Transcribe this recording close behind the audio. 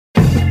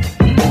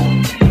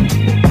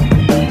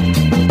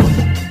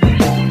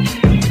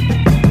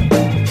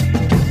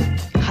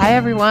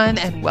everyone,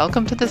 and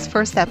welcome to this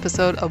first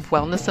episode of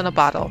Wellness in a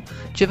Bottle,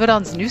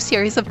 Givaudan's new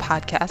series of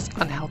podcasts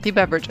on healthy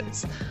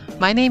beverages.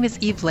 My name is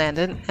Eve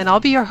Landon, and I'll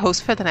be your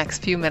host for the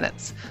next few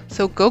minutes.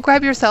 So go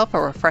grab yourself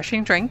a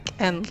refreshing drink,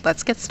 and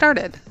let's get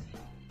started.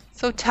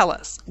 So tell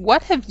us,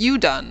 what have you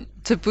done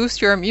to boost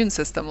your immune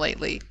system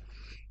lately?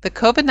 The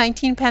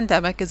COVID-19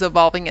 pandemic is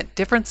evolving at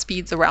different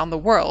speeds around the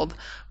world,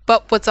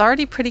 but what's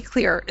already pretty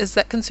clear is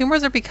that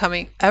consumers are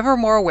becoming ever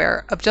more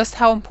aware of just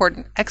how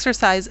important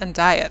exercise and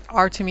diet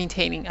are to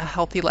maintaining a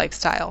healthy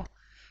lifestyle.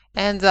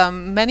 And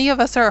many of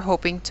us are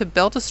hoping to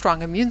build a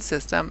strong immune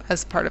system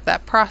as part of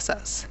that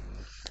process.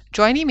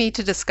 Joining me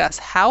to discuss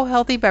how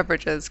healthy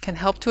beverages can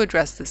help to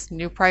address this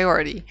new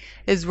priority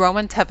is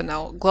Roman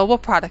Teveno, Global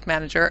Product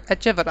Manager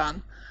at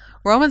Givaudan.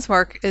 Roman's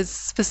work is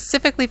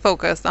specifically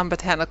focused on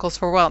botanicals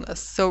for wellness.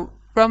 So,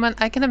 Roman,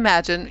 I can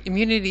imagine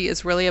immunity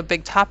is really a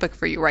big topic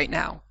for you right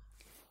now.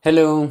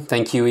 Hello,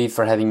 thank you, Eve,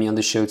 for having me on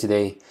the show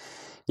today.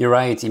 You're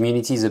right,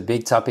 immunity is a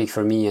big topic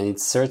for me, and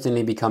it's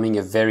certainly becoming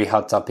a very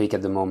hot topic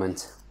at the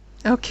moment.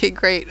 Okay,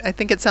 great. I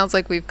think it sounds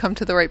like we've come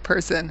to the right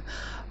person.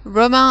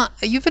 Roman,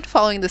 you've been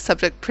following this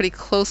subject pretty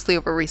closely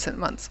over recent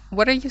months.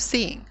 What are you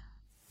seeing?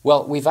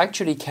 Well, we've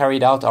actually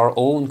carried out our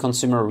own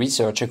consumer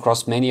research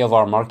across many of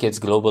our markets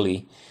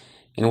globally.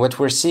 And what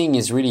we're seeing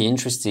is really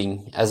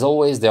interesting. As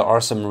always, there are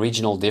some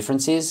regional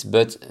differences,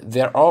 but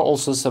there are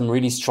also some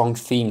really strong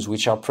themes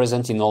which are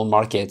present in all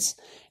markets.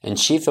 And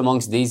chief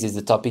amongst these is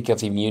the topic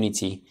of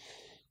immunity.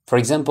 For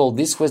example,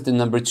 this was the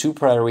number 2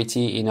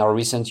 priority in our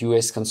recent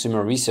US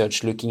consumer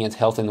research looking at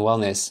health and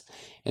wellness.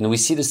 And we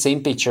see the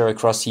same picture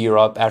across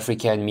Europe,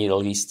 Africa, and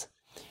Middle East.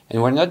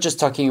 And we're not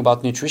just talking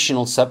about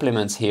nutritional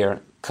supplements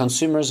here.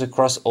 Consumers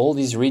across all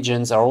these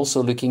regions are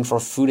also looking for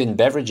food and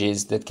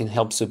beverages that can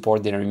help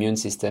support their immune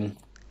system.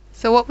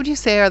 So what would you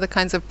say are the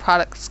kinds of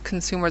products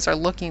consumers are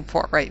looking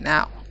for right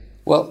now?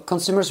 Well,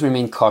 consumers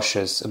remain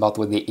cautious about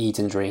what they eat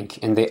and drink,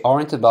 and they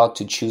aren't about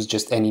to choose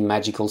just any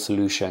magical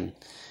solution.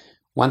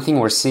 One thing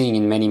we're seeing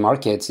in many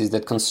markets is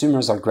that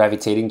consumers are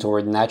gravitating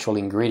toward natural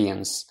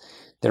ingredients.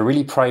 They're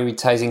really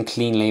prioritizing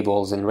clean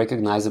labels and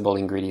recognizable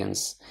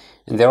ingredients.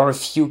 And there are a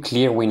few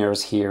clear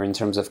winners here in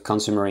terms of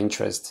consumer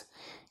interest.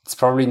 It's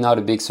probably not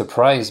a big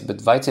surprise, but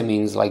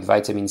vitamins like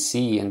vitamin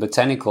C and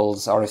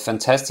botanicals are a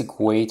fantastic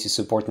way to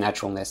support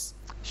naturalness.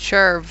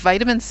 Sure,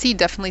 vitamin C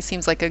definitely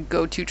seems like a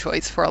go-to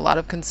choice for a lot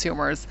of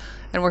consumers,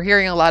 and we're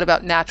hearing a lot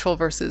about natural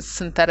versus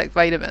synthetic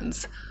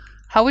vitamins.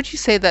 How would you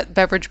say that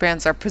beverage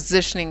brands are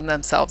positioning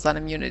themselves on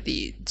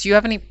immunity? Do you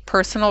have any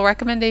personal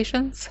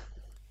recommendations?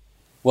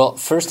 Well,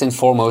 first and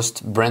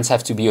foremost, brands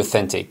have to be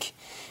authentic.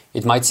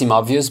 It might seem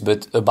obvious,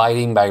 but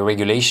abiding by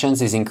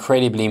regulations is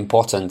incredibly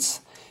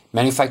important.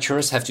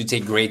 Manufacturers have to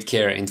take great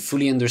care and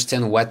fully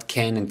understand what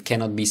can and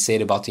cannot be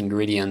said about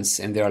ingredients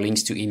and their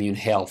links to immune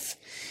health.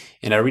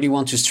 And I really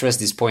want to stress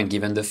this point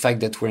given the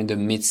fact that we're in the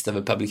midst of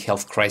a public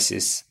health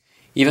crisis.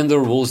 Even though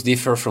rules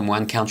differ from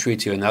one country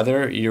to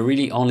another, you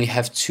really only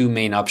have 2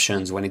 main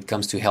options when it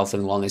comes to health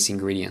and wellness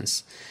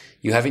ingredients.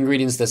 You have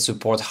ingredients that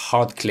support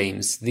hard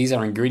claims. These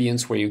are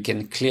ingredients where you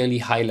can clearly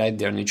highlight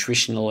their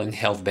nutritional and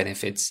health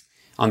benefits.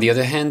 On the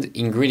other hand,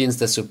 ingredients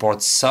that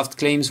support soft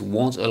claims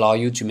won't allow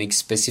you to make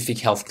specific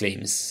health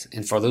claims.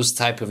 And for those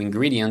type of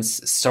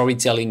ingredients,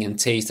 storytelling and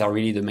taste are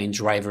really the main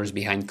drivers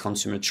behind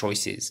consumer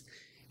choices.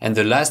 And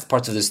the last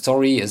part of the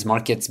story, as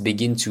markets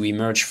begin to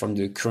emerge from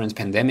the current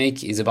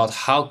pandemic, is about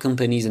how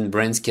companies and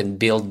brands can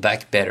build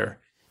back better.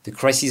 The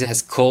crisis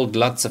has called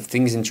lots of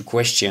things into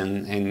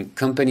question, and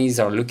companies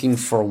are looking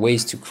for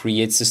ways to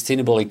create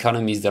sustainable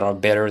economies that are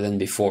better than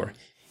before.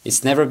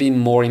 It's never been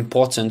more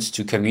important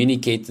to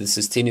communicate the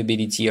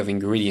sustainability of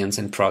ingredients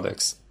and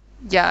products.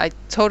 Yeah, I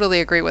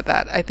totally agree with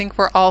that. I think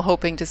we're all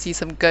hoping to see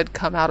some good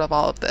come out of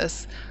all of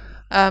this.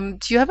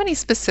 Do you have any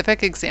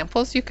specific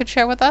examples you could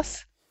share with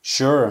us?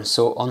 Sure.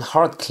 So on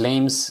hard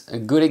claims, a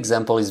good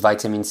example is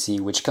vitamin C,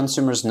 which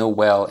consumers know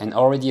well and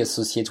already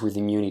associate with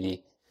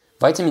immunity.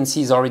 Vitamin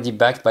C is already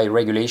backed by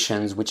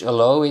regulations which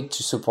allow it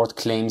to support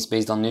claims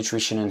based on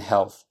nutrition and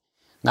health.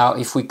 Now,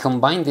 if we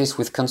combine this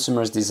with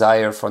consumers'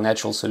 desire for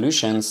natural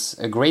solutions,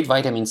 a great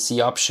vitamin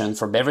C option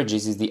for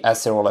beverages is the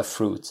acerola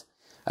fruit.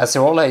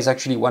 Acerola is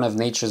actually one of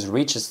nature's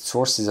richest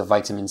sources of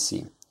vitamin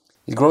C.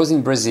 It grows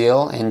in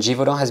Brazil, and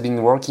Givaudan has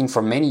been working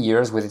for many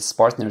years with its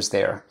partners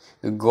there.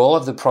 The goal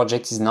of the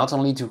project is not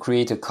only to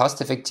create a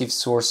cost-effective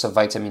source of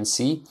vitamin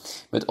C,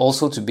 but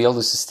also to build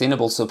a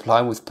sustainable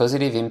supply with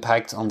positive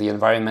impact on the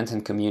environment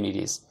and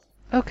communities.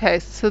 Okay,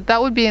 so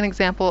that would be an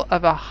example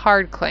of a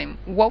hard claim.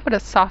 What would a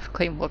soft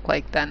claim look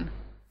like then?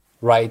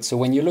 Right, so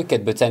when you look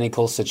at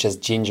botanicals such as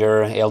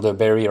ginger,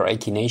 elderberry, or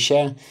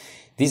echinacea,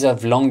 these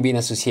have long been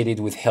associated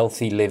with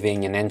healthy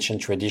living and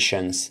ancient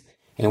traditions.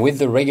 And with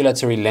the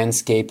regulatory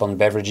landscape on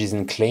beverages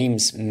and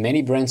claims,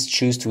 many brands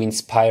choose to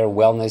inspire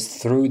wellness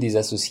through these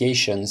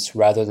associations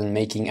rather than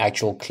making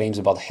actual claims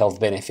about health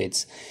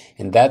benefits.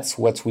 And that's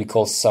what we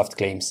call soft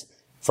claims.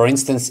 For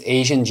instance,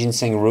 Asian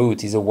ginseng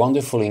root is a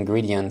wonderful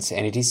ingredient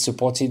and it is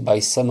supported by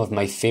some of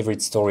my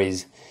favorite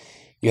stories.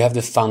 You have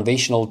the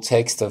foundational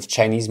text of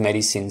Chinese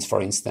medicines,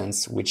 for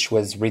instance, which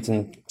was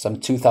written some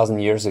 2,000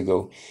 years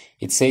ago.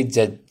 It said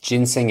that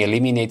ginseng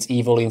eliminates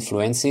evil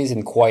influences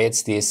and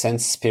quiets the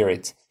essence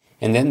spirit.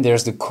 And then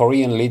there's the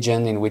Korean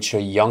legend in which a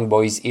young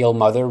boy's ill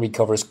mother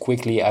recovers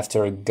quickly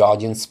after a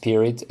guardian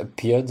spirit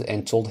appeared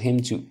and told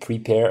him to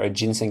prepare a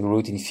ginseng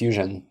root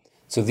infusion.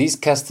 So these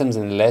customs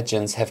and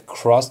legends have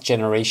crossed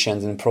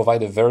generations and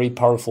provide a very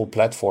powerful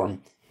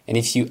platform. And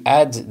if you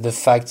add the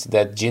fact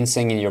that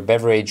ginseng in your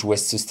beverage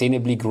was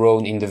sustainably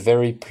grown in the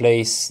very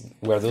place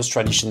where those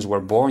traditions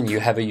were born, you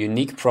have a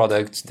unique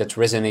product that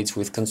resonates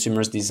with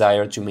consumers'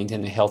 desire to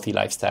maintain a healthy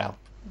lifestyle.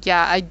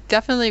 Yeah, I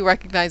definitely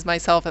recognize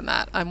myself in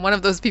that. I'm one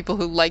of those people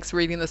who likes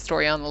reading the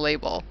story on the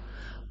label.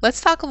 Let's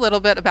talk a little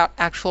bit about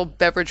actual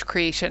beverage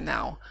creation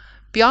now.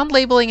 Beyond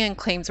labeling and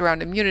claims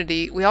around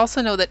immunity, we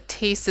also know that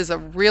taste is a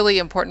really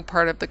important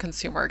part of the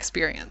consumer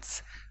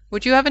experience.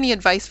 Would you have any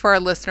advice for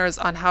our listeners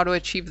on how to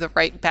achieve the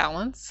right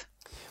balance?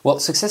 Well,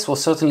 success will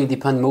certainly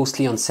depend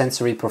mostly on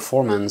sensory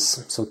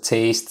performance, so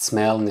taste,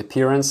 smell, and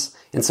appearance,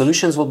 and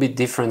solutions will be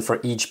different for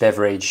each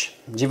beverage.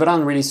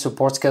 Givaudan really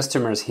supports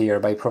customers here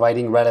by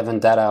providing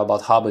relevant data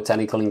about how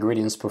botanical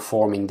ingredients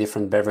perform in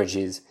different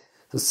beverages.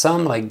 So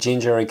some, like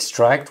ginger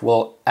extract,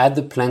 will add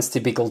the plant's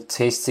typical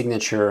taste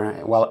signature,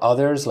 while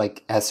others,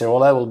 like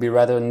acerola, will be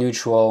rather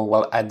neutral,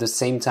 while at the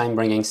same time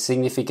bringing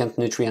significant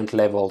nutrient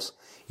levels.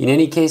 In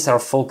any case, our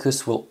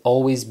focus will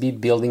always be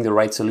building the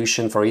right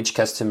solution for each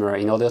customer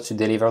in order to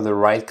deliver the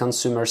right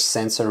consumer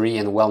sensory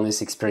and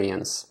wellness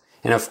experience.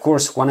 And of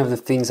course, one of the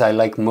things I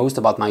like most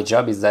about my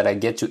job is that I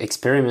get to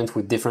experiment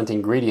with different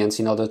ingredients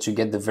in order to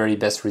get the very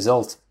best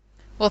result.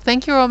 Well,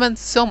 thank you, Roman,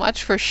 so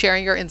much for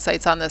sharing your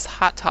insights on this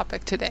hot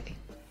topic today.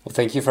 Well,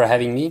 thank you for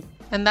having me.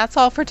 And that's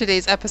all for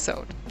today's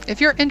episode.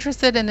 If you're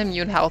interested in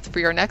immune health for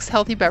your next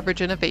healthy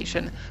beverage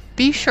innovation,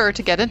 be sure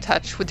to get in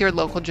touch with your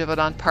local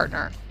Givaudan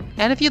partner.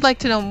 And if you'd like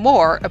to know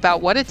more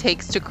about what it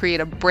takes to create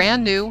a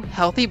brand new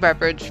healthy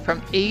beverage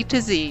from A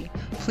to Z,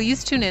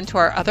 please tune in to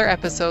our other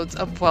episodes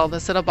of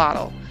Wellness in a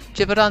Bottle,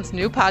 Givaudan's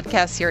new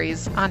podcast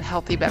series on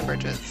healthy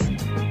beverages.